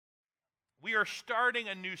we are starting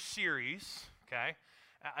a new series, okay?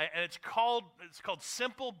 And it's called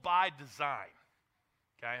Simple by Design.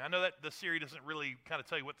 Okay? I know that the series doesn't really kind of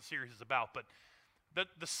tell you what the series is about, but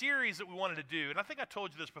the series that we wanted to do, and I think I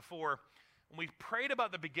told you this before, when we prayed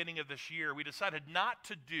about the beginning of this year, we decided not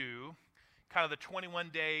to do kind of the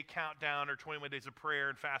 21-day countdown or 21 days of prayer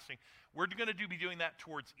and fasting. We're going to be doing that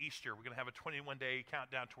towards Easter. We're going to have a 21-day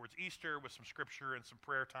countdown towards Easter with some scripture and some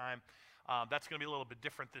prayer time. That's going to be a little bit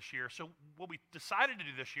different this year. So what we decided to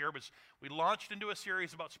do this year was we launched into a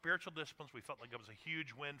series about spiritual disciplines. We felt like it was a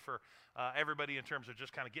huge win for everybody in terms of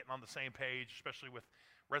just kind of getting on the same page, especially with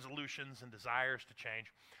resolutions and desires to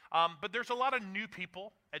change. But there's a lot of new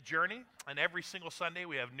people at Journey, and every single Sunday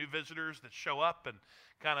we have new visitors that show up and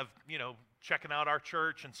kind of, checking out our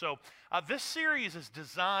church. And so this series is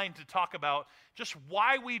designed to talk about just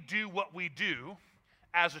why we do what we do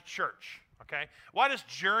as a church. Okay, why does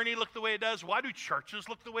Journey look the way it does? Why do churches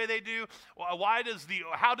look the way they do? How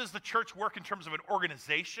does the church work in terms of an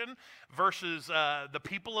organization versus the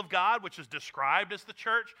people of God, which is described as the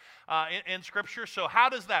church in Scripture? So how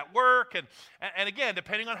does that work? And again,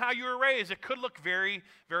 depending on how you were raised, it could look very,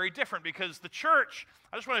 very different, because the church,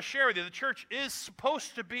 I just want to share with you, the church is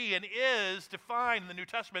supposed to be and is defined in the New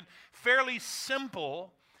Testament fairly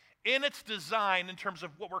simple in its design in terms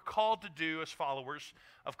of what we're called to do as followers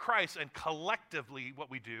of Christ, and collectively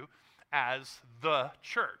what we do as the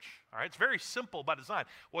church. All right, it's very simple by design.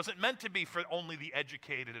 It wasn't meant to be for only the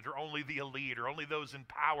educated or only the elite or only those in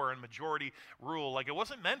power and majority rule. Like, it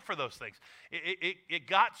wasn't meant for those things. It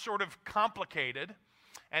got sort of complicated,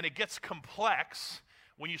 and it gets complex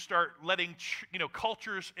when you start letting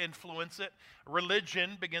cultures influence it.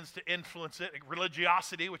 Religion begins to influence it.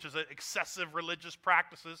 Religiosity, which is excessive religious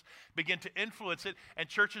practices, begin to influence it, and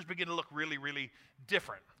churches begin to look really, really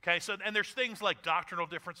different. Okay, so and there's things like doctrinal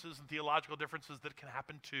differences and theological differences that can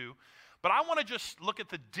happen too. But I want to just look at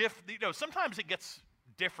the sometimes it gets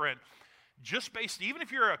different just based, even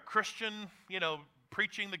if you're a Christian,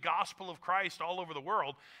 preaching the gospel of Christ all over the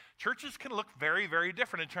world, churches can look very, very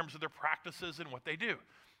different in terms of their practices and what they do.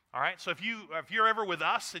 All right, so if you're ever with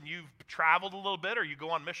us and you've traveled a little bit, or you go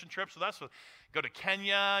on mission trips with us, so go to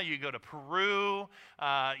Kenya, you go to Peru,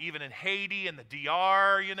 even in Haiti and the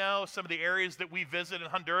DR, some of the areas that we visit in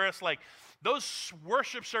Honduras, like those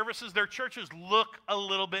worship services, their churches look a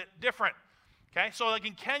little bit different. Okay, so like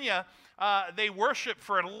in Kenya, they worship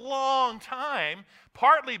for a long time,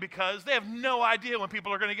 partly because they have no idea when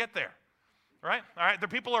people are going to get there. Right? All right, the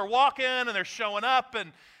people are walking and they're showing up,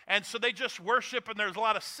 and so they just worship, and there's a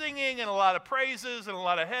lot of singing and a lot of praises and a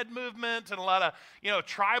lot of head movement and a lot of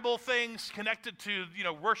tribal things connected to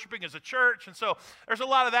worshiping as a church. And so there's a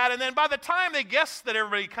lot of that. And then by the time they guess that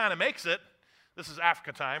everybody kind of makes it, this is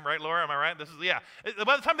Africa time, right, Laura? Am I right?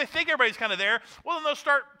 By the time they think everybody's kind of there, well, then they'll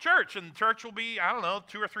start church, and church will be,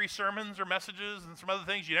 2 or 3 sermons or messages and some other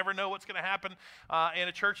things. You never know what's going to happen in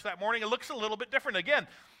a church that morning. It looks a little bit different. Again,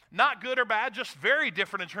 not good or bad, just very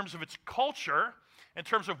different in terms of its culture, in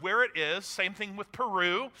terms of where it is. Same thing with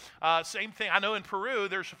Peru. Same thing. I know in Peru,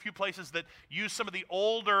 there's a few places that use some of the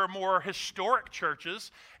older, more historic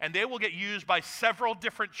churches, and they will get used by several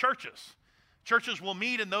different churches. Churches will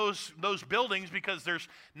meet in those buildings because there's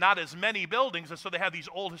not as many buildings, and so they have these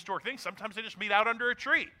old historic things. Sometimes they just meet out under a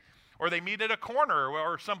tree, or they meet at a corner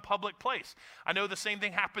or some public place. I know the same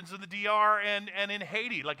thing happens in the DR and in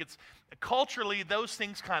Haiti. Like, it's culturally, those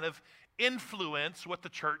things kind of influence what the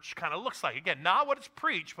church kind of looks like. Again, not what it's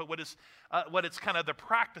preached, but what it's kind of the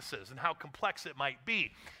practices and how complex it might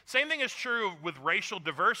be. Same thing is true with racial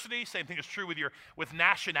diversity. Same thing is true with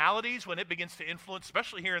nationalities when it begins to influence,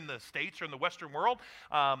 especially here in the States or in the Western world.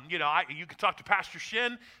 You could talk to Pastor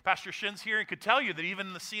Shin. Pastor Shin's here and could tell you that even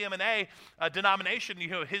in the CMNA denomination,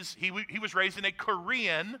 he was raised in a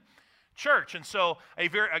Korean church, and so a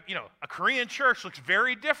Korean church looks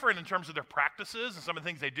very different in terms of their practices and some of the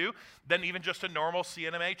things they do than even just a normal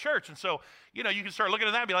CNMA church. And so you can start looking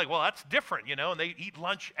at that and be like, well, that's different, and they eat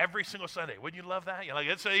lunch every single Sunday. Wouldn't you love that?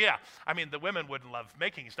 I mean, the women wouldn't love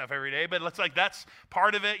making stuff every day, but it's like that's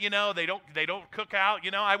part of it. They don't cook out.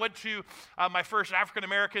 I went to my first African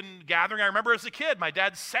American gathering. I remember as a kid, my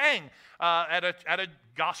dad sang at a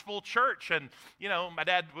gospel church, and my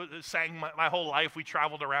dad sang my whole life. We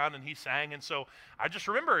traveled around and he sang, and so I just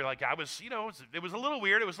remember, like, I was, it was a little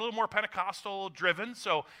weird. It was a little more Pentecostal driven,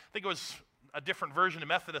 so I think it was a different version of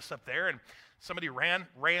Methodist up there. And Somebody ran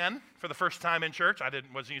for the first time in church.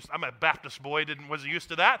 Wasn't used. I'm a Baptist boy, wasn't used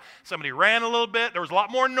to that. Somebody ran a little bit. There was a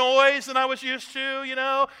lot more noise than I was used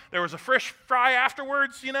to, There was a fresh fry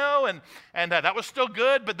afterwards, and that was still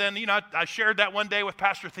good. But then, I shared that one day with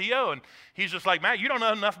Pastor Theo, and he's just like, Matt, you don't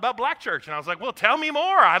know enough about Black church. And I was like, well, tell me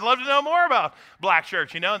more. I'd love to know more about Black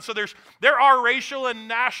church, And so there are racial and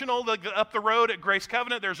national. Up the road at Grace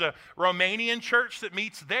Covenant, there's a Romanian church that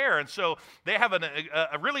meets there, and so they have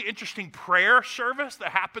a really interesting prayer service that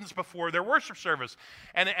happens before their worship service.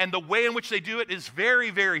 And the way in which they do it is very,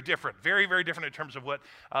 very different. Very, very different in terms of what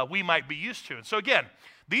we might be used to. And so again,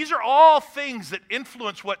 these are all things that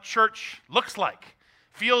influence what church looks like,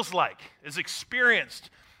 feels like, is experienced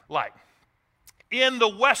like. In the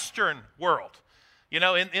Western world,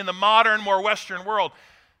 in the modern, more Western world,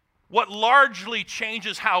 what largely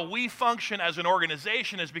changes how we function as an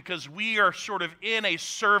organization is because we are sort of in a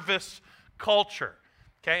service culture.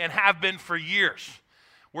 Okay, and have been for years.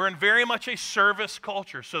 We're in very much a service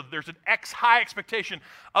culture, so there's an high expectation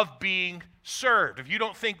of being served. If you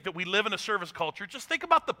don't think that we live in a service culture, just think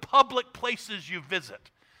about the public places you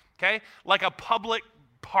visit, okay? Like a public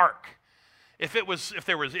park. If it was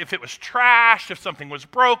trashed, if something was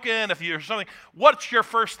broken, if there's something, what's your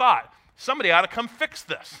first thought? Somebody ought to come fix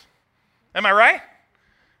this. Am I right?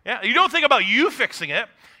 Yeah, you don't think about you fixing it.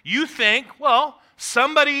 You think, well,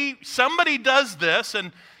 somebody does this,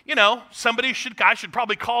 and I should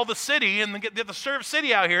probably call the city and get the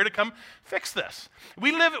city out here to come fix this.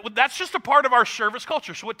 That's just a part of our service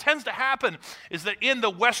culture. So what tends to happen is that in the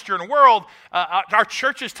Western world, our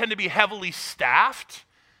churches tend to be heavily staffed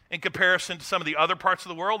in comparison to some of the other parts of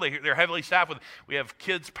the world. They're heavily staffed we have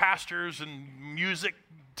kids pastors and music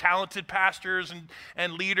talented pastors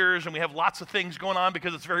and leaders, and we have lots of things going on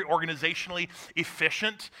because it's very organizationally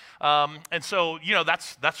efficient. And so,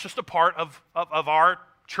 that's just a part of our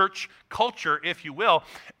church culture, if you will.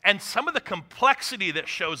 And some of the complexity that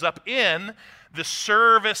shows up in the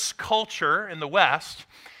service culture in the West,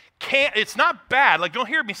 it's not bad. Like, don't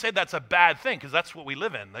hear me say that's a bad thing, because that's what we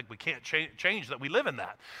live in. Like, we can't change that we live in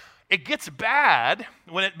that. It gets bad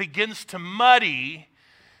when it begins to muddy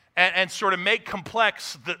and sort of make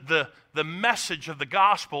complex the message of the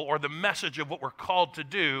gospel, or the message of what we're called to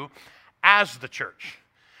do as the church.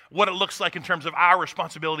 What it looks like in terms of our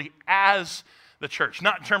responsibility as the church.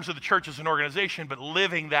 Not in terms of the church as an organization, but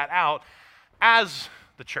living that out as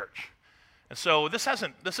the church. And so this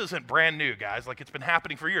isn't brand new, guys. Like, it's been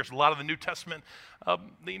happening for years. A lot of the New Testament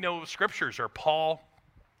scriptures are Paul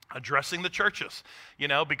addressing the churches,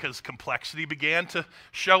 because complexity began to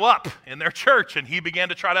show up in their church, and he began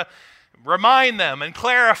to try to remind them and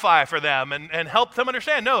clarify for them and help them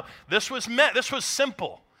understand, no, this was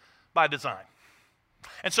simple by design.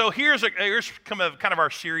 And so here's kind of our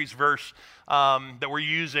series verse that we're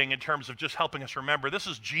using in terms of just helping us remember. This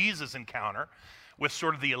is Jesus' encounter with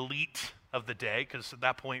sort of the elite of the day, because at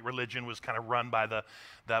that point religion was kind of run by the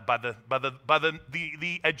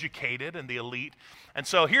educated and the elite. And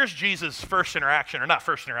so here's Jesus' first interaction, or not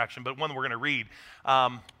first interaction, but one that we're going to read,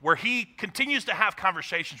 where he continues to have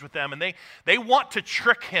conversations with them, and they want to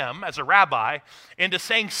trick him as a rabbi into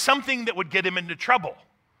saying something that would get him into trouble.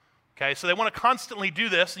 Okay, so they want to constantly do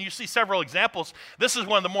this, and you see several examples. This is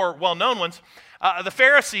one of the more well-known ones. The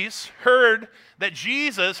Pharisees heard that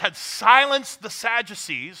Jesus had silenced the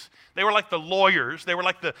Sadducees. They were like the lawyers. They were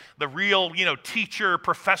like the real, teacher,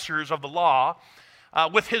 professors of the law.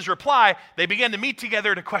 With his reply, they began to meet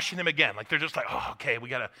together to question him again. Like, they're just like, oh, okay, we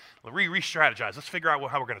got to re-strategize. Let's figure out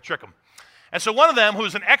how we're going to trick him. And so one of them, who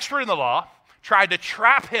was an expert in the law, tried to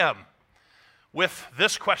trap him with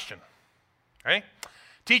this question. Right?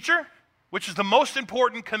 Teacher, which is the most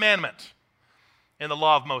important commandment in the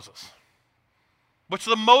law of Moses? Which is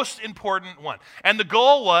the most important one? And the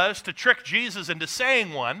goal was to trick Jesus into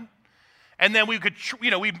saying one, and then we could,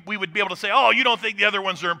 we would be able to say, oh, you don't think the other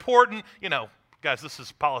ones are important? Guys, this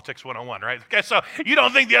is politics 101, right? Okay, so you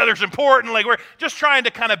don't think the other's important? Like, we're just trying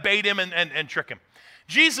to kind of bait him and trick him.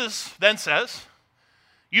 Jesus then says,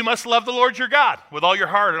 you must love the Lord your God with all your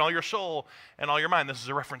heart and all your soul and all your mind. This is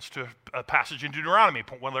a reference to a passage in Deuteronomy,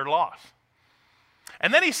 one of their laws.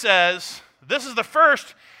 And then he says, this is the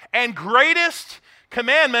first and greatest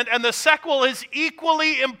commandment, and the sequel is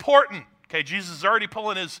equally important. Okay, Jesus is already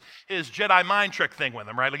pulling his Jedi mind trick thing with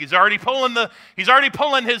him, right? Like, he's already pulling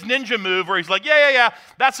his ninja move where he's like, yeah,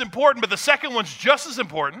 that's important, but the second one's just as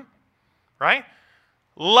important, right?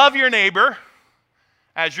 Love your neighbor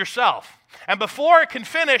as yourself. And before it can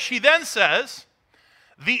finish, he then says,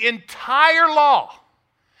 the entire law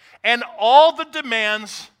and all the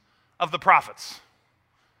demands of the prophets,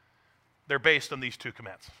 they're based on these two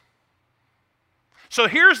commands. So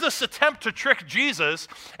here's this attempt to trick Jesus,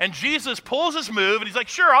 and Jesus pulls his move, and he's like,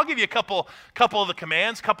 sure, I'll give you a couple of the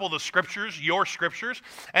commands, couple of the scriptures, your scriptures,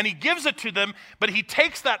 and he gives it to them, but he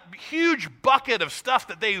takes that huge bucket of stuff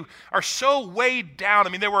that they are so weighed down. I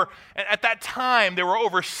mean, at that time, there were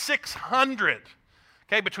over 600,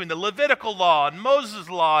 okay, between the Levitical law and Moses'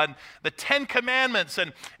 law and the 10 Commandments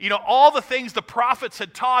and, all the things the prophets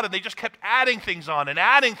had taught, and they just kept adding things on and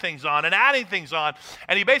adding things on and adding things on.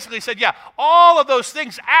 And he basically said, yeah, all of those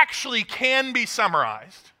things actually can be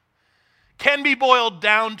summarized, can be boiled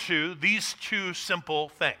down to these two simple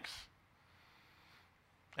things.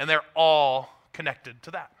 And they're all connected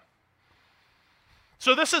to that.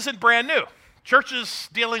 So this isn't brand new. Churches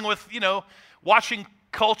dealing with, watching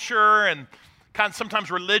culture and kind of sometimes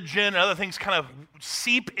religion and other things kind of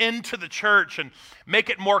seep into the church and make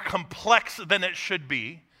it more complex than it should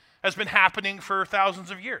be, has been happening for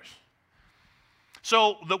thousands of years.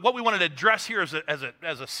 So what we wanted to address here as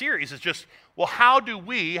a series is just, well, how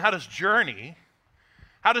does Journey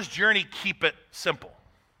keep it simple?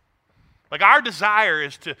 Like, our desire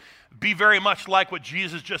is to be very much like what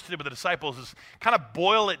Jesus just did with the disciples, is kind of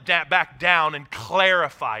boil it back down and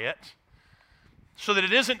clarify it, so that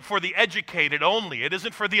it isn't for the educated only. It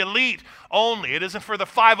isn't for the elite only. It isn't for the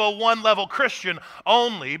 501 level Christian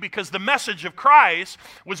only, because the message of Christ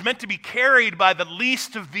was meant to be carried by the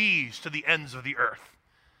least of these to the ends of the earth.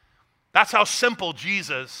 That's how simple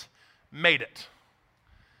Jesus made it.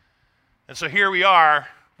 And so here we are.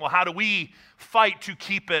 Well, how do we fight to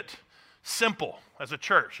keep it simple as a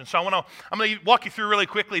church? And so I'm going to walk you through really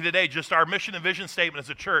quickly today just our mission and vision statement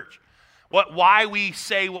as a church. Why we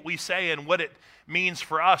say what we say and what it means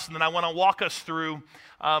for us. And then I want to walk us through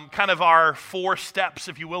kind of our 4 steps,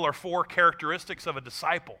 if you will, or 4 characteristics of a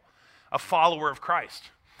disciple, a follower of Christ,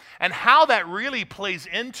 and how that really plays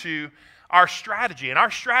into our strategy. And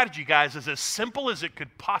our strategy, guys, is as simple as it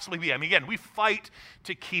could possibly be. I mean, again, we fight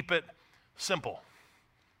to keep it simple.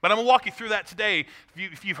 But I'm going to walk you through that today.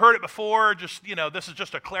 If you've heard it before, just, this is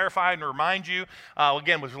just to clarify and remind you.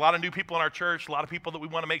 Again, there's a lot of new people in our church, a lot of people that we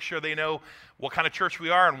want to make sure they know what kind of church we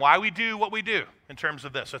are and why we do what we do in terms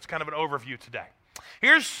of this. So it's kind of an overview today.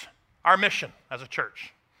 Here's our mission as a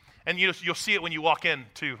church. And you'll see it when you walk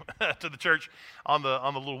into to the church on the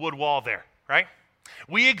little wood wall there, right?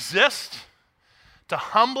 We exist to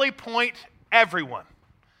humbly point everyone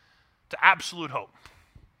to absolute hope.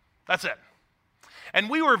 That's it. And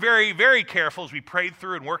we were very, very careful as we prayed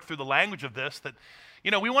through and worked through the language of this that,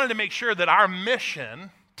 we wanted to make sure that our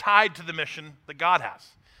mission tied to the mission that God has,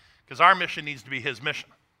 because our mission needs to be his mission.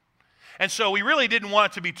 And so we really didn't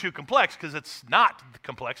want it to be too complex, because it's not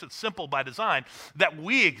complex. It's simple by design, that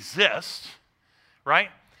we exist,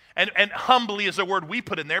 right? And humbly is a word we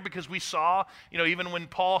put in there because we saw, even when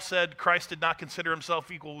Paul said Christ did not consider himself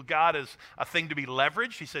equal with God as a thing to be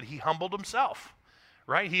leveraged, he said he humbled himself.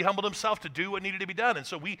 Right? He humbled himself to do what needed to be done. And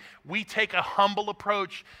so we take a humble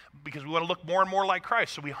approach because we want to look more and more like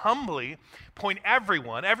Christ. So we humbly point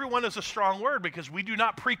everyone. Everyone is a strong word because we do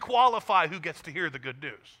not pre-qualify who gets to hear the good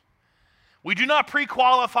news. We do not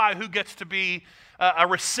pre-qualify who gets to be a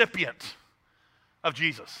recipient of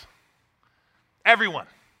Jesus. Everyone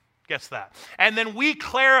gets that. And then we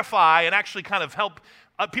clarify and actually kind of help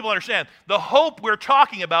people understand the hope we're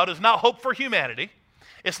talking about is not hope for humanity.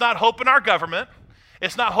 It's not hope in our government.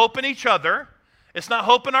 It's not hope in each other. It's not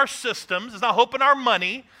hope in our systems. It's not hope in our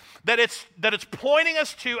money. That it's pointing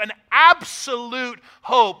us to an absolute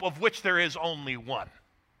hope of which there is only one.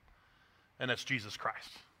 And that's Jesus Christ.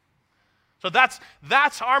 So that's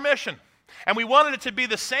our mission. And we wanted it to be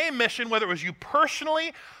the same mission whether it was you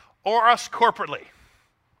personally or us corporately.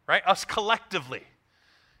 Right? Us collectively.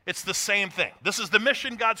 It's the same thing. This is the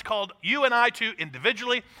mission God's called you and I to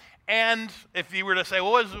individually. And if you were to say,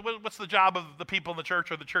 well, what's the job of the people in the church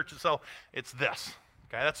or the church itself? It's this.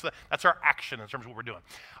 Okay, that's our action in terms of what we're doing.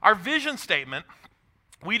 Our vision statement,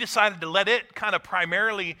 we decided to let it kind of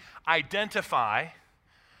primarily identify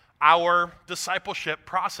our discipleship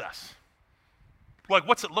process. Like,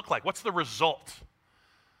 what's it look like? What's the result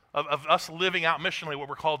of us living out missionally what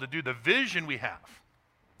we're called to do? The vision we have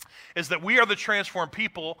is that we are the transformed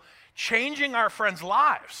people changing our friends'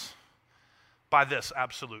 lives by this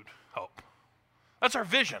absolute hope. That's our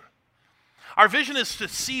vision. Our vision is to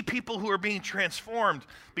see people who are being transformed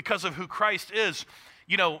because of who Christ is.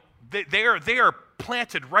 They are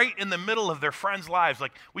planted right in the middle of their friends' lives.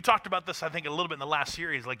 Like we talked about this, I think, a little bit in the last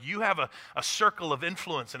series. Like you have a circle of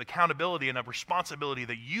influence and accountability and a responsibility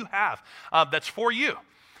that you have that's for you.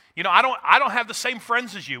 I don't have the same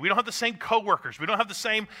friends as you. We don't have the same coworkers. We don't have the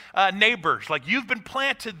same neighbors. Like you've been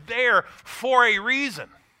planted there for a reason.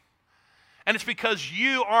 And it's because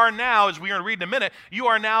you are now, as we're going to read in a minute, you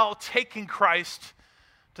are now taking Christ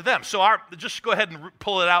to them. So just go ahead and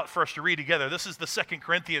pull it out for us to read together. This is the 2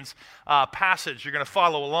 Corinthians passage. You're going to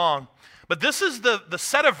follow along. But this is the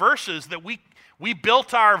set of verses that we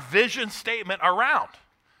built our vision statement around.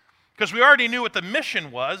 Because we already knew what the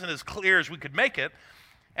mission was, and as clear as we could make it.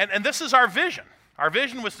 And this is our vision. Our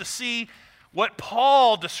vision was to see what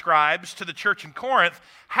Paul describes to the church in Corinth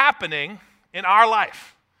happening in our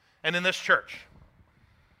life and in this church.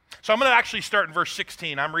 So I'm going to actually start in verse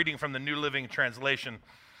 16. I'm reading from the New Living Translation.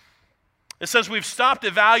 It says, "We've stopped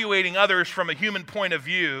evaluating others from a human point of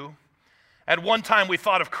view. At one time we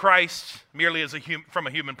thought of Christ merely as from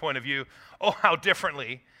a human point of view. Oh, how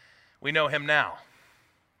differently we know him now.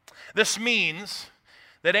 This means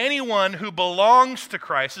that anyone who belongs to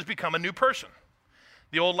Christ has become a new person.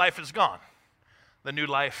 The old life is gone. The new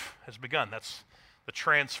life has begun." That's the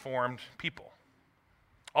transformed people.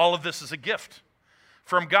 All of this is a gift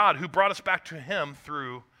from God who brought us back to him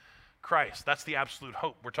through Christ. That's the absolute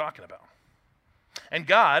hope we're talking about. And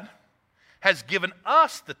God has given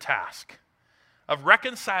us the task of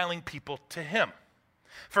reconciling people to him.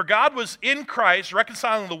 For God was in Christ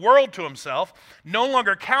reconciling the world to himself, no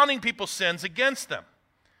longer counting people's sins against them.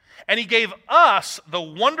 And he gave us the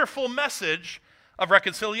wonderful message of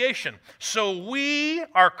reconciliation. So we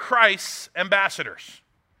are Christ's ambassadors.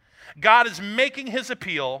 God is making his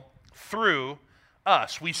appeal through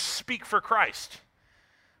us. We speak for Christ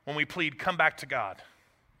when we plead, "Come back to God."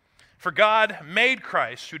 For God made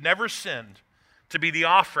Christ, who never sinned, to be the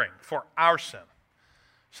offering for our sin,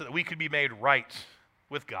 so that we could be made right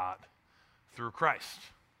with God through Christ.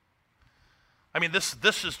 I mean,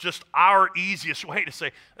 this is just our easiest way to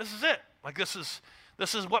say, this is it. Like this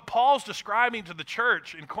is what Paul's describing to the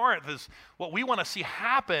church in Corinth, is what we want to see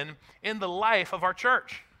happen in the life of our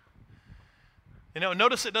church. You know,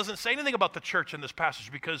 notice it doesn't say anything about the church in this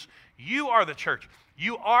passage, because you are the church.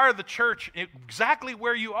 You are the church exactly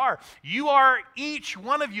where you are. You are, each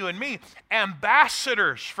one of you and me,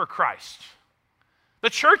 ambassadors for Christ. The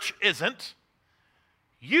church isn't.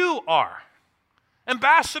 You are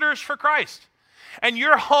ambassadors for Christ. And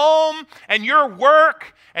your home and your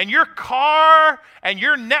work and your car and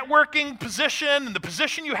your networking position and the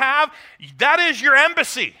position you have, that is your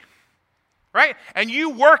embassy, right? And you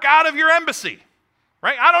work out of your embassy,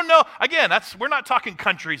 right? I don't know. Again, we're not talking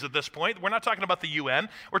countries at this point. We're not talking about the UN.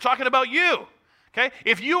 We're talking about you, okay?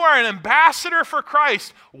 If you are an ambassador for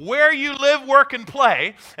Christ where you live, work, and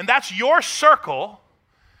play, and that's your circle,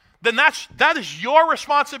 then that is your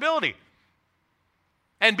responsibility.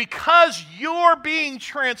 And because you're being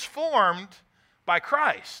transformed by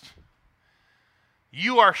Christ,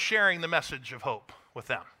 you are sharing the message of hope with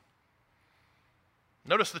them.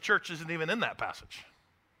 Notice the church isn't even in that passage.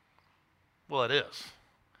 Well, it is.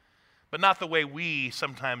 But not the way we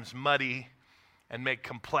sometimes muddy and make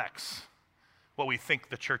complex what we think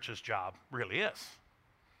the church's job really is.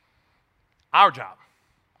 Our job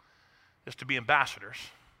is to be ambassadors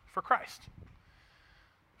for Christ.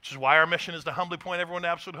 Which is why our mission is to humbly point everyone to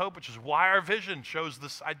absolute hope, which is why our vision shows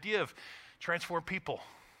this idea of transform people,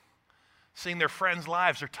 seeing their friends'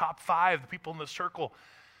 lives, their top 5, the people in the circle,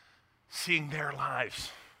 seeing their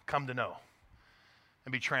lives come to know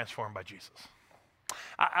and be transformed by Jesus.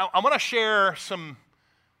 I want to share some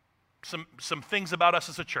things about us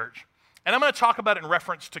as a church, and I'm going to talk about it in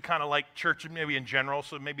reference to kind of like church maybe in general,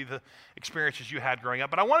 so maybe the experiences you had growing up.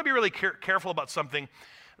 But I want to be really careful about something,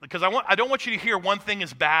 because I don't want you to hear one thing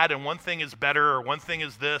is bad and one thing is better, or one thing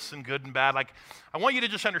is this and good and bad. Like, I want you to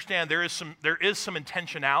just understand there is some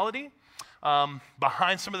intentionality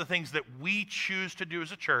behind some of the things that we choose to do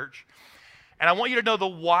as a church. And I want you to know the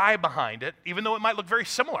why behind it, even though it might look very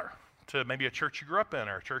similar to maybe a church you grew up in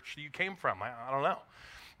or a church that you came from. I don't know.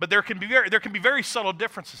 But there can be very subtle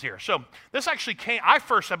differences here. So this actually I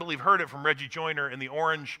believe, heard it from Reggie Joyner in the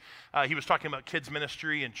Orange. He was talking about kids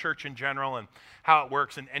ministry and church in general and how it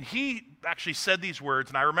works. And he actually said these words,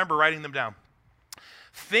 and I remember writing them down.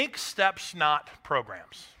 Think steps, not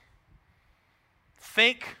programs.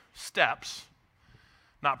 Think steps,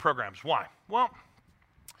 not programs. Why? Well,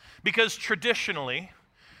 because traditionally,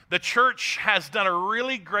 the church has done a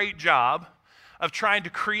really great job of trying to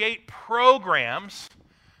create programs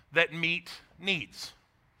that meet needs.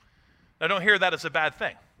 Now, don't hear that as a bad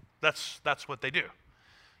thing. That's what they do.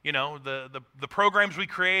 You know, the programs we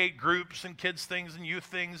create, groups and kids things and youth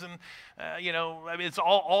things, and it's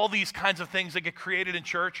all these kinds of things that get created in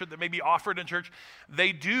church or that may be offered in church.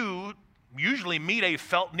 They do usually meet a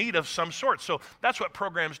felt need of some sort. So that's what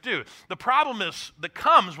programs do. The problem that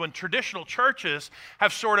comes when traditional churches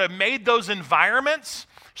have sort of made those environments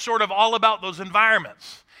sort of all about those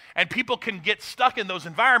environments. And people can get stuck in those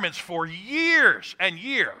environments for years and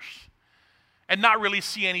years and not really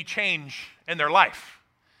see any change in their life.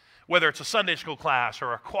 Whether it's a Sunday school class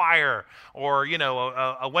or a choir or,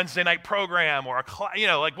 a Wednesday night program or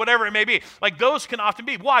like whatever it may be. Like those can often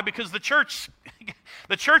be. Why? Because the church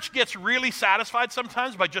gets really satisfied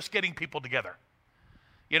sometimes by just getting people together.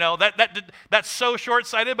 That's so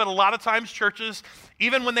short-sighted, but a lot of times churches,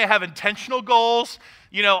 even when they have intentional goals,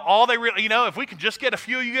 all they really, if we can just get a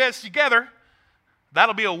few of you guys together,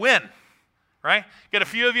 that'll be a win. Right? Get a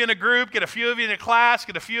few of you in a group, get a few of you in a class,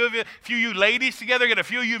 get a few of you ladies together, get a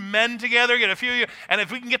few of you men together, get a few of you, and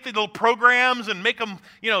if we can get the little programs and make them,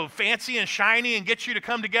 fancy and shiny and get you to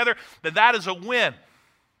come together, then that is a win.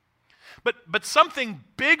 But something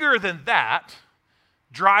bigger than that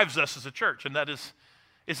drives us as a church, and that is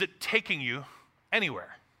it taking you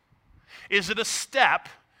anywhere? Is it a step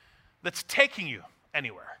that's taking you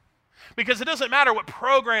anywhere? Because it doesn't matter what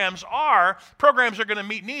programs are going to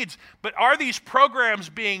meet needs, but are these programs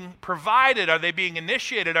being provided? Are they being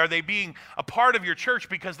initiated? Are they being a part of your church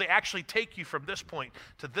because they actually take you from this point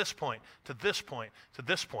to this point to this point to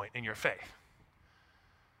this point in your faith?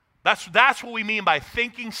 That's what we mean by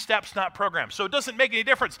thinking steps, not programs. So it doesn't make any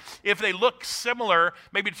difference if they look similar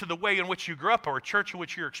maybe to the way in which you grew up or a church in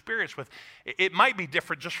which you're experienced with. It might be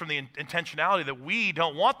different just from the intentionality that we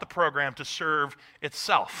don't want the program to serve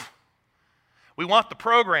itself. We want the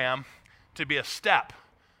program to be a step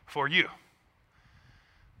for you.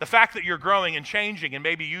 The fact that you're growing and changing and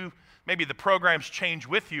maybe the programs change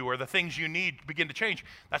with you or the things you need begin to change,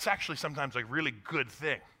 that's actually sometimes a really good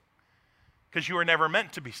thing because you were never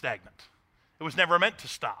meant to be stagnant. It was never meant to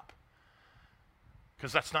stop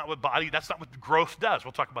because that's not what growth does.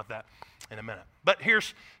 We'll talk about that in a minute. But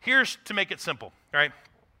here's to make it simple, right?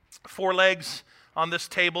 4 legs on this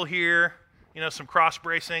table here. Some cross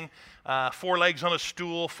bracing, 4 legs on a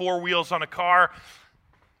stool, 4 wheels on a car.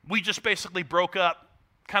 We just basically broke up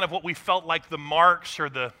kind of what we felt like the marks or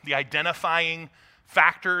the identifying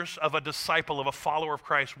factors of a disciple, of a follower of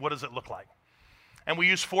Christ. What does it look like? And we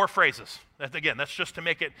use 4 phrases. Again, that's just to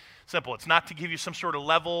make it simple. It's not to give you some sort of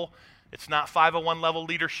level. It's not 501 level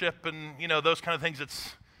leadership and, those kind of things.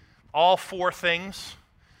 It's all 4 things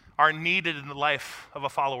are needed in the life of a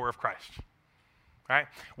follower of Christ. Right?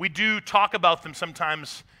 We do talk about them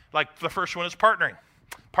sometimes, like the first one is partnering.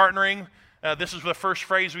 Partnering, this is the first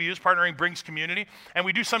phrase we use, partnering brings community. And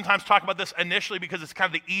we do sometimes talk about this initially because it's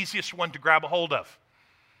kind of the easiest one to grab a hold of.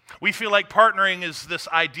 We feel like partnering is this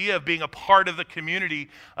idea of being a part of the community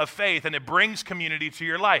of faith, and it brings community to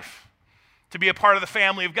your life. To be a part of the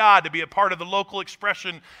family of God, to be a part of the local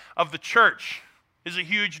expression of the church is a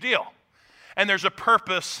huge deal. And there's a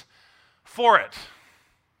purpose for it.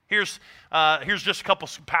 Here's just a couple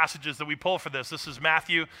passages that we pull for this. This is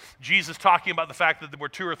Matthew, Jesus talking about the fact that where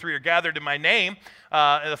 2 or 3 are gathered in my name,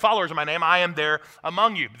 the followers of my name, I am there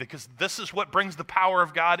among you, because this is what brings the power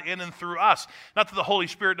of God in and through us. Not that the Holy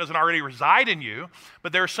Spirit doesn't already reside in you,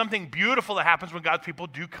 but there's something beautiful that happens when God's people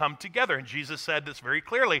do come together. And Jesus said this very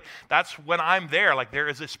clearly. That's when I'm there. Like there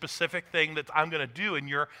is a specific thing that I'm going to do in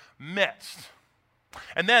your midst.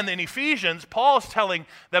 And then in Ephesians, Paul is telling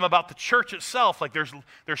them about the church itself. Like there's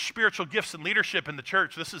spiritual gifts and leadership in the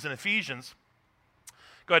church. This is in Ephesians.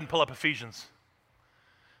 Go ahead and pull up Ephesians.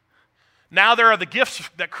 Now there are the gifts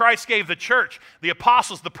that Christ gave the church, the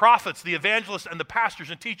apostles, the prophets, the evangelists, and the pastors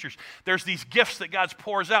and teachers. There's these gifts that God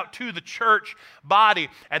pours out to the church body.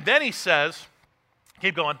 And then he says,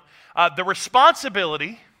 keep going, the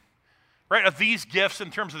responsibility, right, of these gifts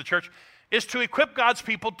in terms of the church is to equip God's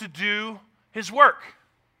people to do his work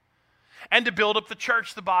and to build up the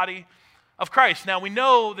church, the body of Christ. Now, we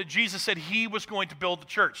know that Jesus said he was going to build the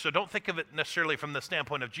church, so don't think of it necessarily from the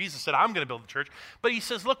standpoint of Jesus said, I'm going to build the church. But he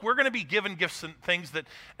says, look, we're going to be given gifts and things that,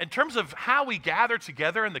 in terms of how we gather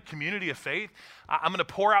together in the community of faith, I'm going to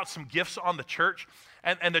pour out some gifts on the church,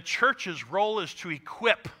 and the church's role is to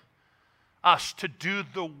equip us to do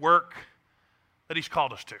the work that he's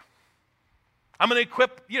called us to. I'm going to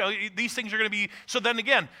equip, these things are going to be, so then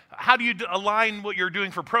again, how do you align what you're doing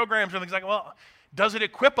for programs and things like, well, does it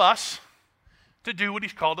equip us to do what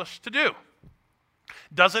he's called us to do?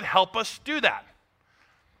 Does it help us do that?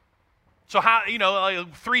 So how,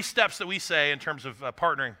 3 steps that we say in terms of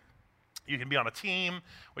partnering. You can be on a team,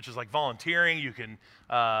 which is like volunteering. You can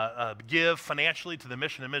give financially to the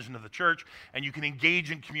mission and vision of the church, and you can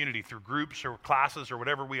engage in community through groups or classes or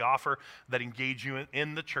whatever we offer that engage you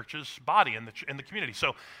in the church's body, in the community.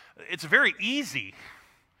 So it's very easy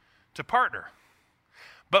to partner.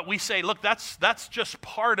 But we say, look, that's just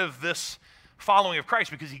part of this following of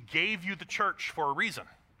Christ because he gave you the church for a reason.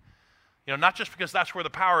 Not just because that's where the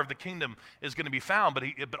power of the kingdom is going to be found,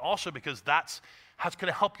 but also because that's how it's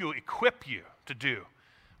going to help you, equip you to do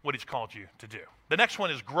what he's called you to do. The next one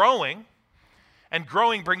is growing, and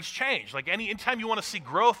growing brings change. Like anytime you want to see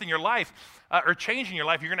growth in your life or change in your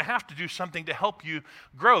life, you're going to have to do something to help you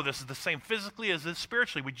grow. This is the same physically as it is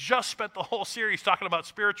spiritually. We just spent the whole series talking about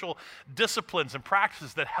spiritual disciplines and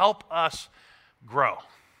practices that help us grow.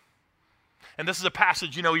 And this is a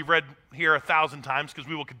passage, we've read here 1,000 times because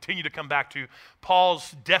we will continue to come back to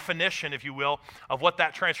Paul's definition, if you will, of what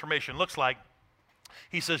that transformation looks like.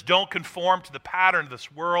 He says, don't conform to the pattern of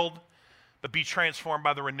this world, but be transformed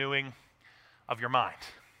by the renewing of your mind.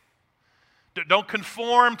 Don't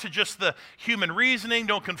conform to just the human reasoning.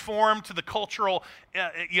 Don't conform to the cultural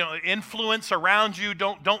influence around you.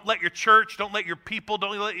 Don't let your church, don't let your people,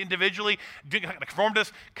 don't let individually conform to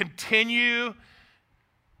this. Continue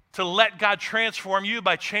to let God transform you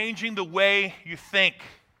by changing the way you think,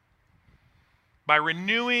 by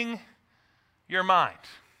renewing your mind.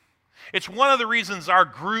 It's one of the reasons our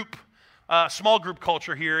group, small group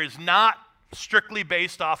culture here is not strictly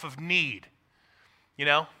based off of need.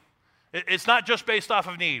 It's not just based off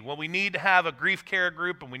of need. Well, we need to have a grief care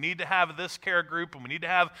group, and we need to have this care group, and we need to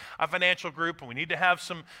have a financial group, and we need to have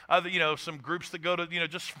some other, some groups that go to,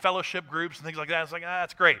 just fellowship groups and things like that. It's like,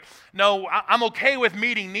 that's great. No, I'm okay with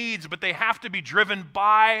meeting needs, but they have to be driven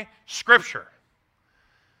by Scripture.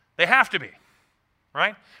 They have to be,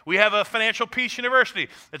 right? We have a financial peace university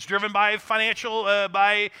that's driven by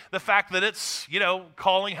by the fact that it's,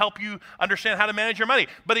 help you understand how to manage your money.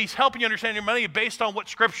 But he's helping you understand your money based on what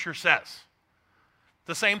Scripture says.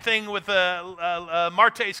 The same thing with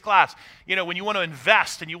Marte's class. When you want to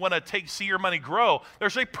invest and you want to see your money grow,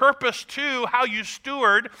 there's a purpose to how you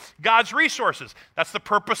steward God's resources. That's the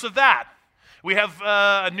purpose of that. We have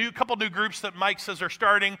a couple new groups that Mike says are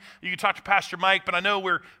starting. You can talk to Pastor Mike, but I know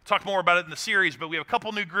we're talking more about it in the series, but we have a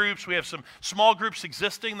couple new groups. We have some small groups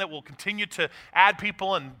existing that will continue to add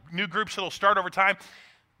people and new groups that will start over time.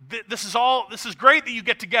 This is great that you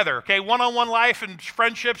get together, okay? One-on-one life and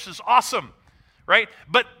friendships is awesome, right?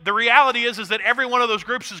 But the reality is that every one of those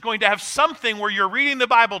groups is going to have something where you're reading the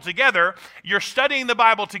Bible together, you're studying the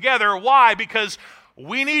Bible together. Why? Because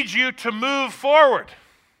we need you to move forward.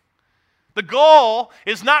 The goal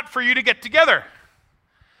is not for you to get together.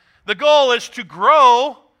 The goal is to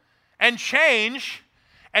grow and change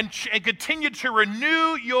and continue to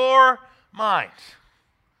renew your mind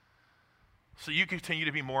so you continue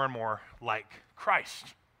to be more and more like Christ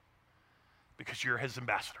because you're his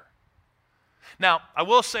ambassador. Now, I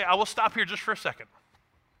will stop here just for a second.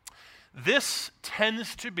 This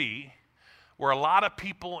tends to be where a lot of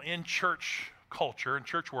people in church culture, in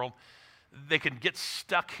church world, they can get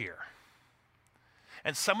stuck here.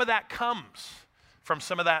 And some of that comes from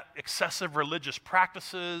some of that excessive religious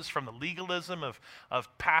practices, from the legalism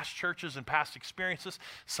of past churches and past experiences.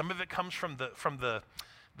 Some of it comes from the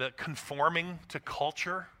conforming to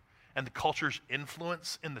culture and the culture's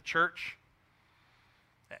influence in the church.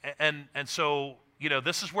 And so,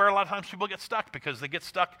 this is where a lot of times people get stuck because they get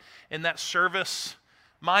stuck in that service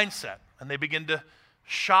mindset and they begin to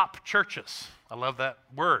shop churches. I love that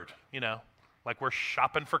word, like we're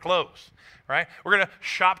shopping for clothes, right? We're going to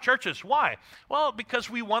shop churches. Why? Well, because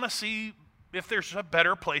we want to see if there's a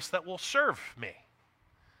better place that will serve me.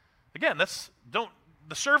 Again, the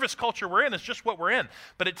service culture we're in is just what we're in,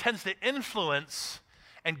 but it tends to influence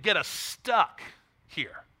and get us stuck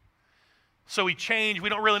here. So we change, we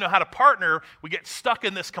don't really know how to partner, we get stuck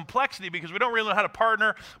in this complexity because we don't really know how to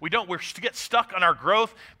partner, we get stuck on our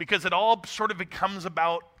growth because it all sort of becomes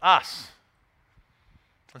about us.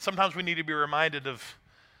 And sometimes we need to be reminded of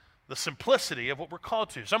the simplicity of what we're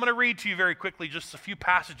called to. So I'm going to read to you very quickly just a few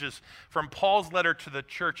passages from Paul's letter to the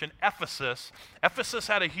church in Ephesus. Ephesus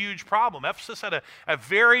had a huge problem. Ephesus had a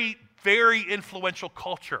very, very influential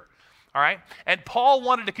culture. All right? And Paul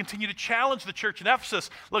wanted to continue to challenge the church in Ephesus.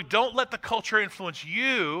 Look, don't let the culture influence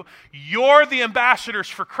you. You're the ambassadors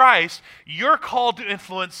for Christ. You're called to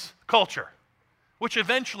influence culture, which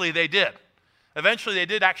eventually they did. Eventually, they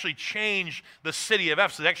did actually change the city of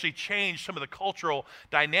Ephesus. They actually changed some of the cultural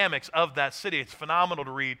dynamics of that city. It's phenomenal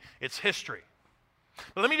to read its history.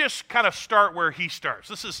 But let me just kind of start where he starts.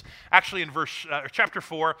 This is actually in chapter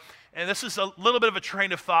 4, and this is a little bit of a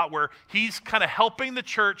train of thought where he's kind of helping the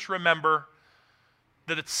church remember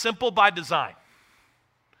that it's simple by design.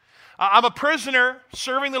 I'm a prisoner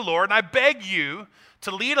serving the Lord, and I beg you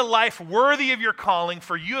to lead a life worthy of your calling,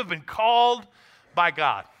 for you have been called by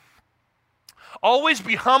God. Always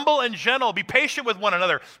be humble and gentle. Be patient with one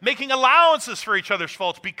another, making allowances for each other's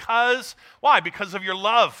faults. Why? Because of your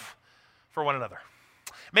love for one another.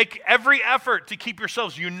 Make every effort to keep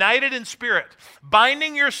yourselves united in spirit,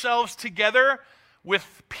 binding yourselves together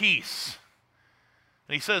with peace.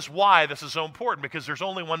 And he says why this is so important, because there's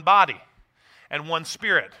only one body and one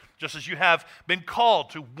spirit, just as you have been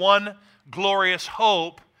called to one glorious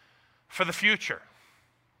hope for the future.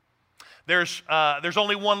 There's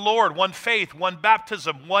only one Lord, one faith, one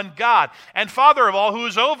baptism, one God, and Father of all, who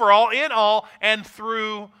is over all, in all, and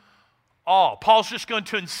through all. Paul's just going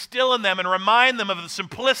to instill in them and remind them of the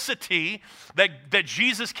simplicity that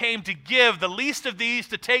Jesus came to give, the least of these,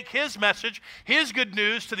 to take his message, his good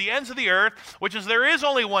news to the ends of the earth, which is there is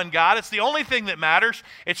only one God. It's the only thing that matters.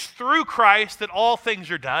 It's through Christ that all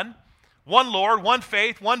things are done. One Lord, one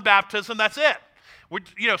faith, one baptism, that's it.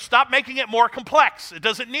 Stop making it more complex. It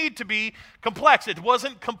doesn't need to be complex. It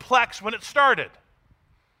wasn't complex when it started.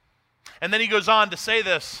 And then he goes on to say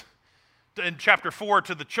this in chapter 4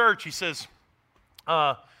 to the church. He says,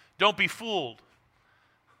 don't be fooled.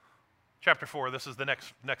 Chapter 4, this is the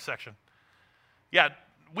next section. Yeah,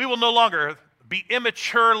 we will no longer be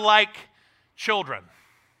immature like children.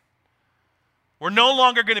 We're no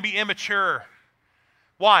longer going to be immature.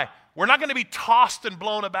 Why? We're not going to be tossed and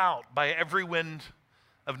blown about by every wind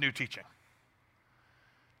of new teaching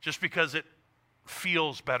just because it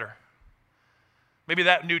feels better. Maybe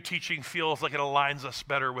that new teaching feels like it aligns us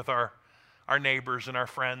better with our neighbors and our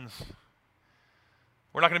friends.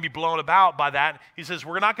 We're not going to be blown about by that. He says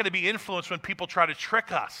we're not going to be influenced when people try to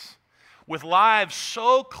trick us with lies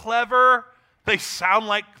so clever they sound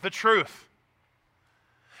like the truth.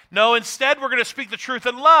 No, instead we're going to speak the truth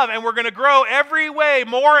in love, and we're going to grow every way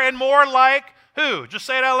more and more like who? Just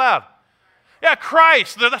say it out loud. Yeah,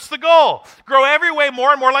 Christ. That's the goal. Grow every way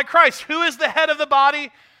more and more like Christ. Who is the head of the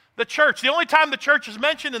body? The church. The only time the church is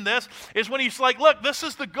mentioned in this is when he's like, look, this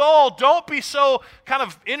is the goal. Don't be so kind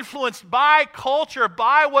of influenced by culture,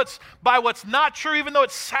 by what's not true, even though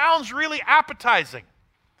it sounds really appetizing.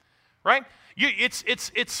 Right?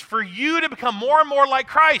 It's for you to become more and more like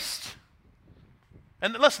Christ.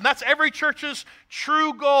 And listen, that's every church's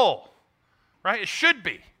true goal, right? It should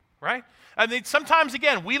be, right? I mean, sometimes,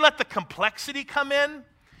 again, we let the complexity come in,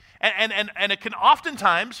 and it can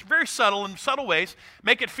oftentimes, very subtle, in subtle ways,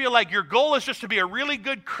 make it feel like your goal is just to be a really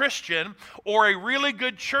good Christian or a really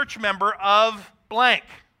good church member of blank,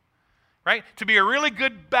 right? To be a really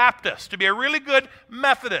good Baptist, to be a really good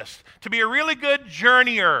Methodist, to be a really good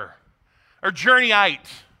journeyer or journeyite.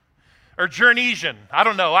 Or Journeysian. I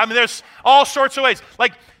don't know. I mean, there's all sorts of ways.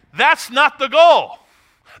 Like, that's not the goal.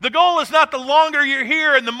 The goal is not the longer you're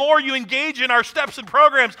here and the more you engage in our steps and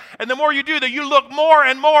programs and the more you do, that you look more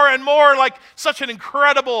and more and more like such an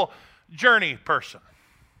incredible journey person.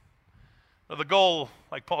 So the goal,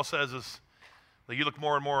 like Paul says, is that you look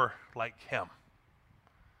more and more like him.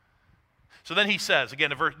 So then he says,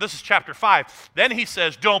 again, this is chapter 5. Then he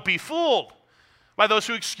says, don't be fooled by those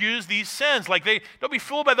who excuse these sins. Don't be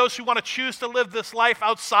fooled by those who want to choose to live this life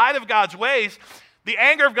outside of God's ways. The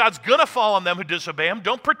anger of God's going to fall on them who disobey him.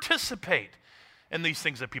 Don't participate in these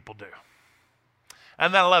things that people do.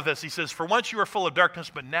 And then I love this. He says, for once you were full of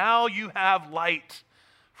darkness, but now you have light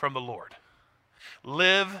from the Lord.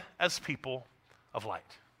 Live as people of light.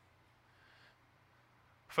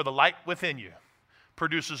 For the light within you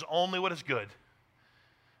produces only what is good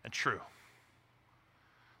and true.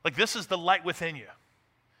 Like, this is the light within you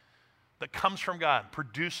that comes from God,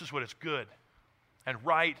 produces what is good and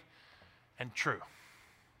right and true.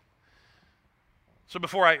 So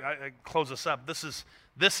before I close this up, this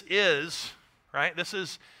is right. This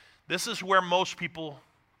is where most people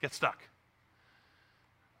get stuck.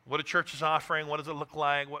 What a church is offering, what does it look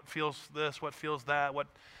like? What feels this? What feels that?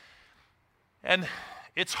 And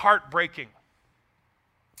it's heartbreaking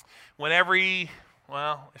when it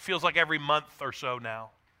feels like every month or so now,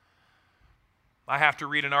 I have to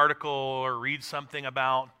read an article or read something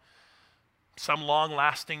about some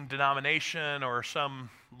long-lasting denomination or some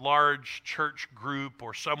large church group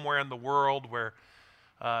or somewhere in the world where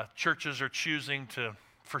churches are choosing to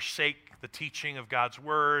forsake the teaching of God's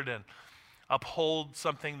word and uphold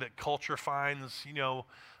something that culture finds,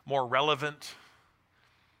 more relevant.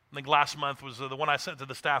 I think last month was the one I sent to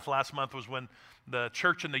the staff last month was when the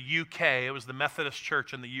church in the UK, it was the Methodist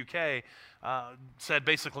church in the UK, said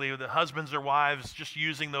basically that husbands or wives just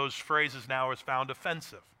using those phrases now is found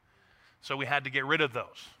offensive. So we had to get rid of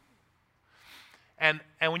those. And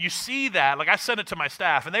when you see that, like I sent it to my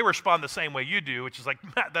staff, and they respond the same way you do, which is like,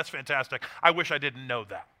 Matt, that's fantastic. I wish I didn't know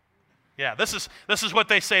that. Yeah, this is what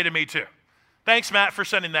they say to me too. Thanks, Matt, for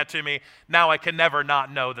sending that to me. Now I can never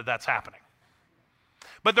not know that that's happening.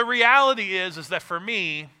 But the reality is that for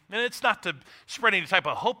me, and it's not to spread any type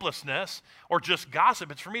of hopelessness or just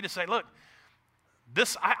gossip, it's for me to say, look,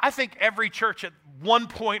 I think every church at one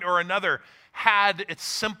point or another had its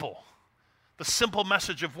simple. The simple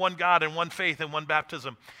message of one God and one faith and one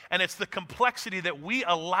baptism. And it's the complexity that we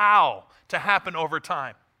allow to happen over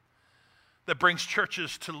time that brings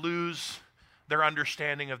churches to lose their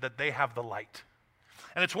understanding of that they have the light.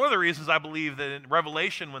 And it's one of the reasons I believe that in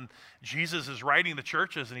Revelation, when Jesus is writing the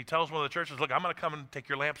churches and he tells one of the churches, look, I'm going to come and take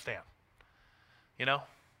your lampstand. You know,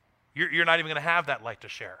 you're not even going to have that light to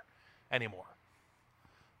share anymore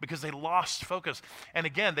because they lost focus. And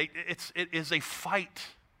again, it is a fight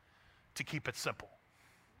to keep it simple.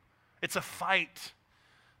 It's a fight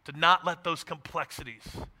to not let those complexities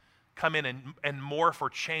come in and morph or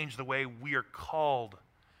change the way we are called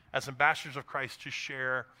as ambassadors of Christ to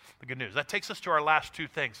share the good news. That takes us to our last two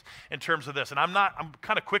things in terms of this. And I'm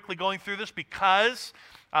kind of quickly going through this because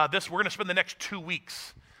we're going to spend the next 2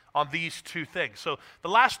 weeks on these two things. So the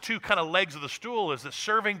last two kind of legs of the stool is that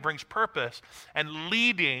serving brings purpose and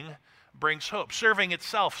leading brings hope. Serving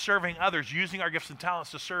itself, serving others, using our gifts and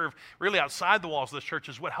talents to serve really outside the walls of the church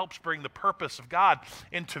is what helps bring the purpose of God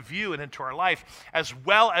into view and into our life, as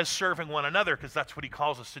well as serving one another, because that's what he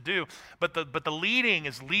calls us to do. But the leading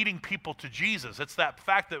is leading people to Jesus. It's that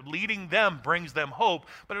fact that leading them brings them hope,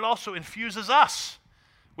 but it also infuses us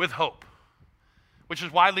with hope, which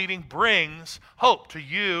is why leading brings hope to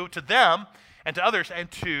you, to them, and to others,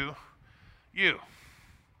 and to you.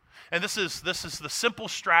 And this is the simple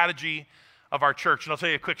strategy of our church. And I'll tell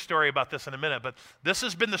you a quick story about this in a minute. But this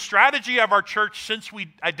has been the strategy of our church since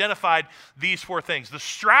we identified these four things. The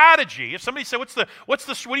strategy, if somebody said, what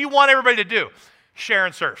do you want everybody to do? Share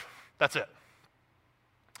and serve. That's it.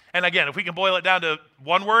 And again, if we can boil it down to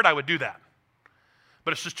one word, I would do that.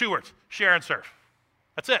 But it's just two words, share and serve.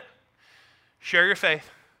 That's it. Share your faith,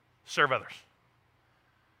 serve others.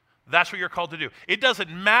 That's what you're called to do. It doesn't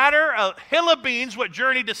matter a hill of beans what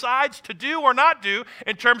Journey decides to do or not do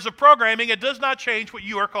in terms of programming. It does not change what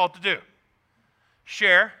you are called to do.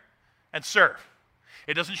 Share and serve.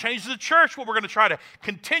 It doesn't change the church what we're going to try to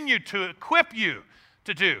continue to equip you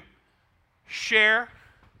to do. Share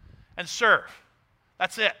and serve.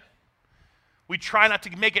 That's it. We try not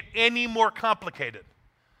to make it any more complicated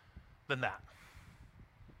than that.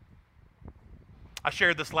 I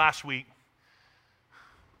shared this last week.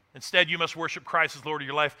 Instead, you must worship Christ as Lord of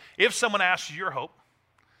your life. If someone asks you your hope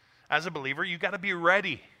as a believer, you've got to be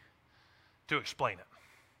ready to explain it.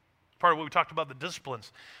 Part of what we talked about, the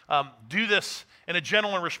disciplines. Do this in a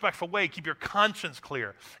gentle and respectful way. Keep your conscience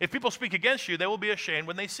clear. If people speak against you, they will be ashamed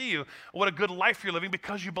when they see you. What a good life you're living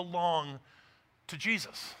because you belong to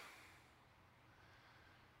Jesus.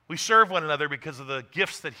 We serve one another because of the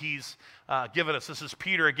gifts that he's given us. This is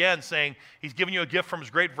Peter again saying he's given you a gift from his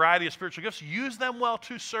great variety of spiritual gifts. Use them well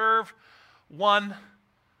to serve one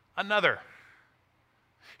another.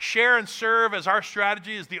 Share and serve as our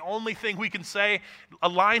strategy is the only thing we can say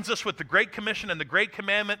aligns us with the Great Commission and the Great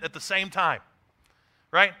Commandment at the same time.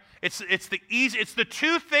 Right? It's the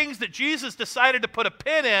two things that Jesus decided to put a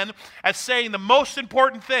pin in as saying the most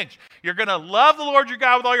important things. You're going to love the Lord your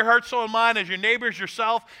God with all your heart, soul, and mind as your neighbor as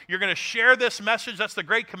yourself. You're going to share this message. That's the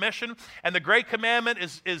Great Commission. And the Great Commandment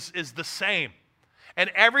is the same.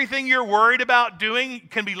 And everything you're worried about doing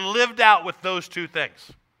can be lived out with those two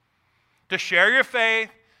things. To share your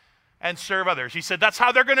faith and serve others. He said that's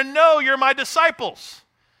how they're going to know you're my disciples.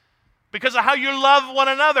 Because of how you love one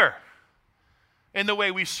another. In the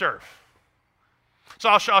way we serve. So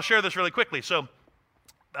I'll share this really quickly. So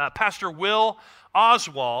Pastor Will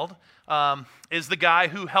Oswald is the guy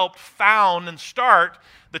who helped found and start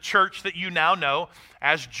the church that you now know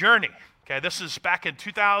as Journey. Okay, this is back in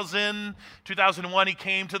 2000, 2001. He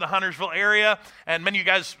came to the Huntersville area, and many of you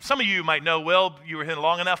guys, some of you might know Will. You were here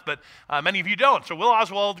long enough, but many of you don't. So Will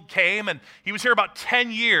Oswald came, and he was here about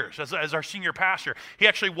 10 years as our senior pastor. He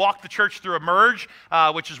actually walked the church through a merge,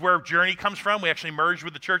 which is where Journey comes from. We actually merged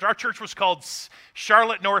with the church. Our church was called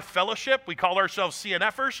Charlotte North Fellowship. We called ourselves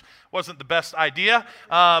CNFers. Wasn't the best idea,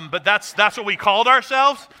 but that's what we called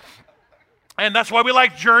ourselves. And that's why we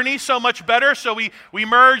like Journey so much better. So we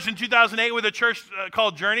merged in 2008 with a church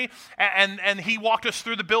called Journey. And he walked us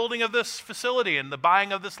through the building of this facility and the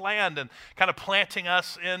buying of this land and kind of planting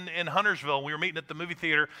us in Huntersville. We were meeting at the movie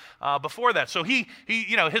theater before that. So he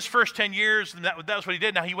his first 10 years, and that was what he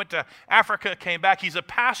did. Now he went to Africa, came back. He's a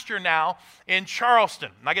pastor now in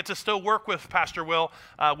Charleston. And I get to still work with Pastor Will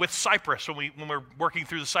with Cypress when we're working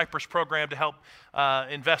through the Cypress program to help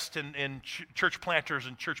invest in church planters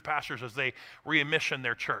and church pastors as they remission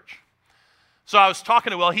their church. So I was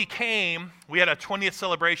talking to Will. He came. We had a 20th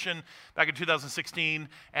celebration back in 2016,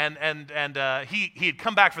 and he had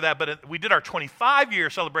come back for that. But we did our 25-year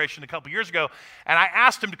celebration a couple years ago, and I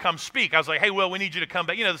asked him to come speak. I was like, "Hey, Will, we need you to come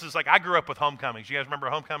back." You know, this is like I grew up with homecomings. You guys remember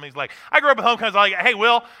homecomings? Like I grew up with homecomings. I was like, "Hey,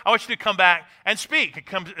 Will, I want you to come back and speak.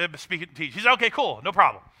 Come speak and teach." He said, "Okay, cool, no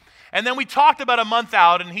problem." And then we talked about a month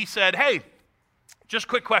out, and he said, "Hey, just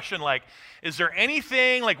quick question. Like, is there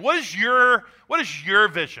anything like what is your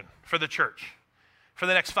vision for the church for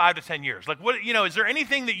the next 5 to 10 years? Like, what, you know, is there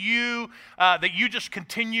anything that you just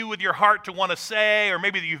continue with your heart to want to say, or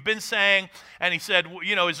maybe that you've been saying?" And he said,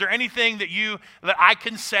 "You know, is there anything that I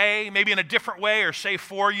can say, maybe in a different way, or say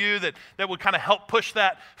for you that would kind of help push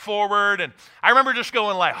that forward?" And I remember just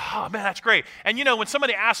going like, "Oh man, that's great." And you know, when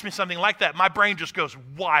somebody asks me something like that, my brain just goes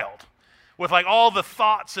wild with like all the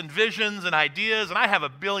thoughts and visions and ideas, and I have a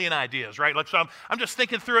billion ideas, right? Like, so I'm just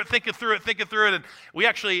thinking through it, and we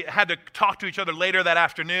actually had to talk to each other later that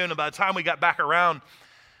afternoon, and by the time we got back around,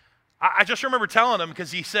 I just remember telling him,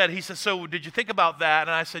 because he said, "So did you think about that?"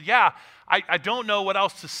 And I said, "Yeah, I don't know what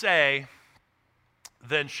else to say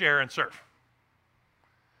than share and serve.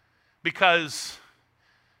 Because,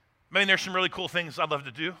 I mean, there's some really cool things I'd love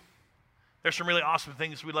to do. There's some really awesome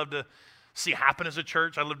things we'd love to see happen as a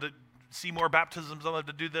church. I'd love to see more baptisms. I'd love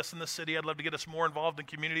to do this in the city. I'd love to get us more involved in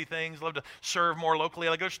community things. I'd love to serve more locally."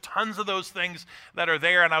 Like, there's tons of those things that are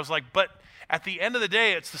there. And I was like, but at the end of the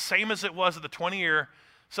day, it's the same as it was at the 20-year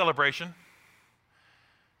celebration.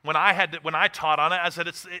 When I taught on it, I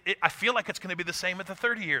said, I feel like it's going to be the same at the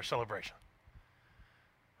 30-year celebration.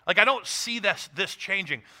 Like, I don't see this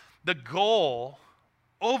changing. The goal,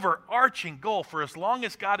 overarching goal, for as long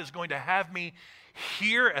as God is going to have me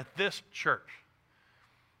here at this church,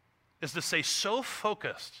 is to stay so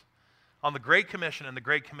focused on the Great Commission and the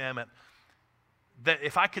Great Commandment that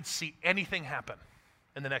if I could see anything happen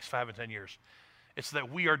in the next 5 and 10 years, it's that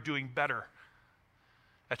we are doing better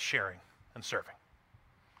at sharing and serving.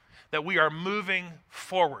 That we are moving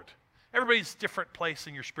forward. Everybody's different place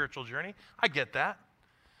in your spiritual journey. I get that.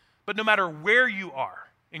 But no matter where you are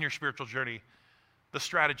in your spiritual journey, the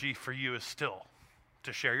strategy for you is still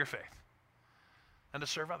to share your faith and to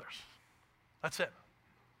serve others. That's it.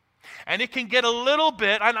 And it can get a little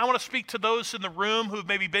bit, I want to speak to those in the room who've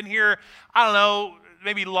maybe been here, I don't know,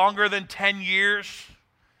 maybe longer than 10 years.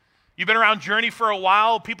 You've been around Journey for a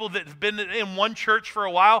while, people that have been in one church for a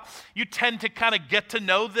while, you tend to kind of get to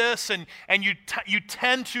know this, and you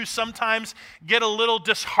tend to sometimes get a little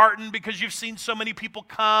disheartened because you've seen so many people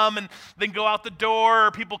come and then go out the door,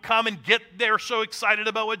 or people come and they're so excited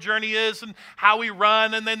about what Journey is and how we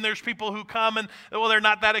run, and then there's people who come and, well, they're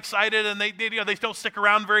not that excited, and they don't stick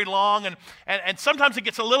around very long, and sometimes it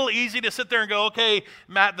gets a little easy to sit there and go, "Okay,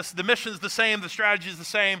 Matt, the mission's the same, the strategy's the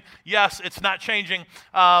same. Yes, it's not changing.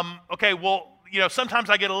 Okay, well, you know, sometimes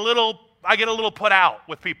I get a little put out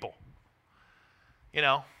with people. You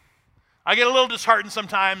know, I get a little disheartened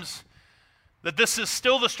sometimes that this is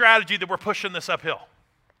still the strategy that we're pushing this uphill."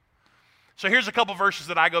 So here's a couple verses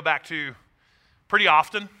that I go back to pretty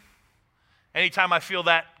often. Anytime I feel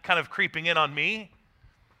that kind of creeping in on me.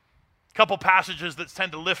 A couple passages that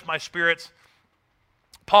tend to lift my spirits.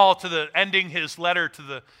 Paul, ending his letter to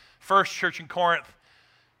the first church in Corinth,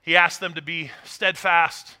 he asked them to be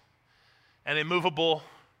steadfast and immovable,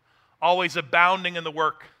 always abounding in the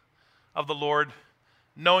work of the Lord,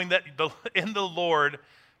 knowing that in the Lord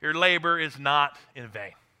your labor is not in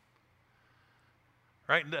vain.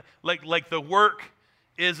 Right? Like the work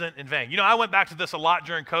isn't in vain. You know, I went back to this a lot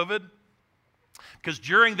during COVID, because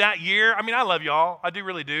during that year, I mean, I love y'all, I do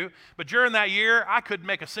really do, but during that year, I couldn't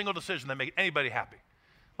make a single decision that made anybody happy,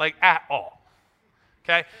 like at all.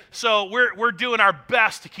 Okay, so we're doing our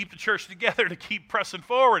best to keep the church together, to keep pressing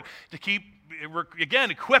forward, to keep, again,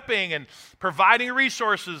 equipping and providing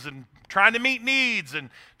resources and trying to meet needs and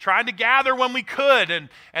trying to gather when we could and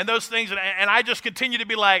those things. And I just continue to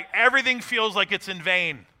be like, everything feels like it's in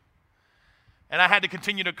vain. And I had to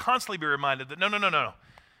continue to constantly be reminded that no.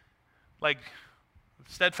 Like,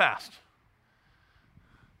 steadfast.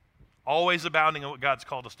 Always abounding in what God's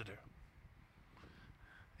called us to do.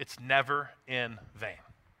 It's never in vain.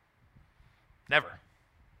 Never.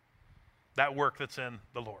 That work that's in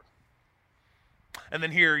the Lord. And then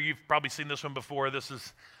here, you've probably seen this one before. This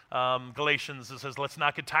is Galatians. It says, "Let's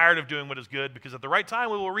not get tired of doing what is good, because at the right time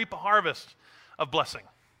we will reap a harvest of blessing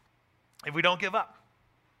if we don't give up."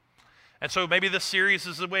 And so maybe this series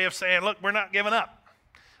is a way of saying, look, we're not giving up.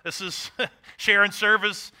 This is share and serve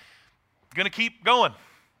is going to keep going.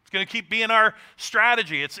 It's going to keep being our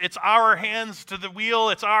strategy. It's our hands to the wheel.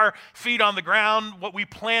 It's our feet on the ground. What we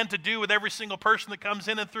plan to do with every single person that comes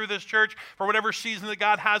in and through this church for whatever season that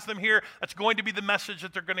God has them here, that's going to be the message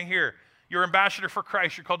that they're going to hear. You're ambassador for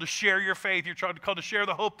Christ. You're called to share your faith. You're called to share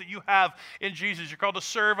the hope that you have in Jesus. You're called to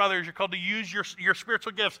serve others. You're called to use your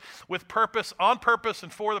spiritual gifts with purpose, on purpose,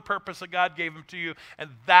 and for the purpose that God gave them to you. And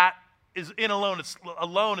that is alone is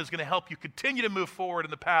going to help you continue to move forward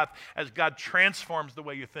in the path as God transforms the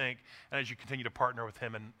way you think and as you continue to partner with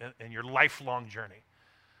him in your lifelong journey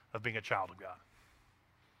of being a child of God.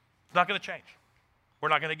 It's not going to change. We're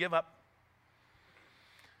not going to give up.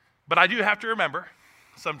 But I do have to remember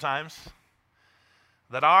sometimes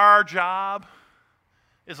that our job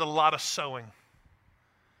is a lot of sowing.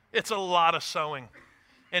 It's a lot of sowing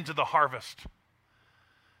into the harvest.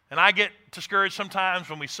 And I get discouraged sometimes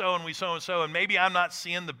when we sow and we sow and sow, and maybe I'm not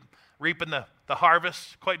reaping the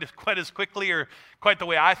harvest quite as quickly or quite the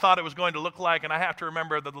way I thought it was going to look like, and I have to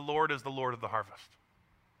remember that the Lord is the Lord of the harvest.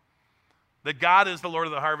 That God is the Lord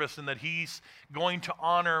of the harvest and that he's going to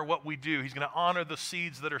honor what we do. He's going to honor the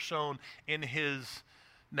seeds that are sown in his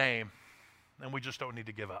name, and we just don't need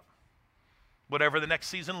to give up. Whatever the next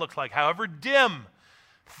season looks like, however dim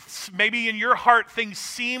maybe in your heart things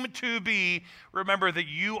seem to be, remember that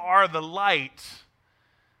you are the light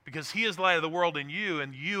because he is the light of the world in you,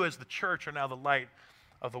 and you as the church are now the light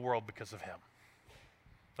of the world because of him.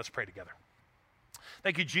 Let's pray together.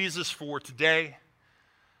 Thank you, Jesus, for today.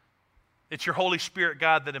 It's your Holy Spirit,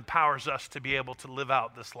 God, that empowers us to be able to live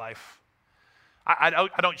out this life. I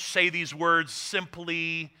don't say these words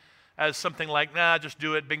simply as something like, nah, just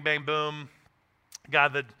do it, bing, bang, boom.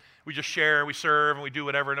 God, that we just share, we serve, and we do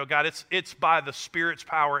whatever. No, God, it's by the Spirit's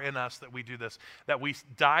power in us that we do this, that we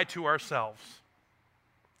die to ourselves,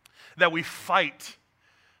 that we fight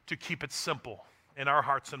to keep it simple in our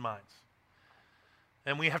hearts and minds.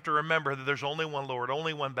 And we have to remember that there's only one Lord,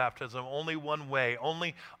 only one baptism, only one way,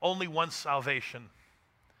 only one salvation.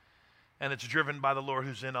 And it's driven by the Lord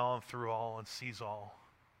who's in all and through all and sees all.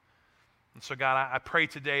 And so, God, I pray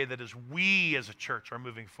today that as we as a church are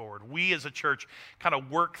moving forward, we as a church kind of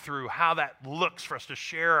work through how that looks for us to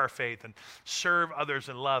share our faith and serve others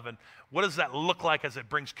in love. And what does that look like as it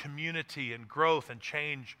brings community and growth and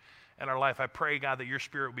change in our life? I pray, God, that your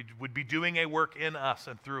Spirit would be doing a work in us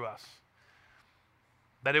and through us.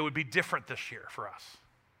 That it would be different this year for us.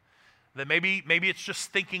 That maybe it's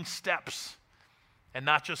just thinking steps and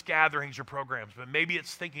not just gatherings or programs, but maybe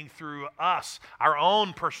it's thinking through us, our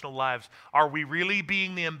own personal lives. Are we really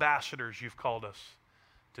being the ambassadors you've called us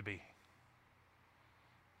to be?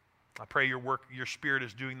 I pray your Spirit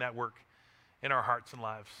is doing that work in our hearts and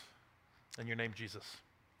lives. In your name, Jesus,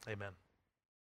 amen.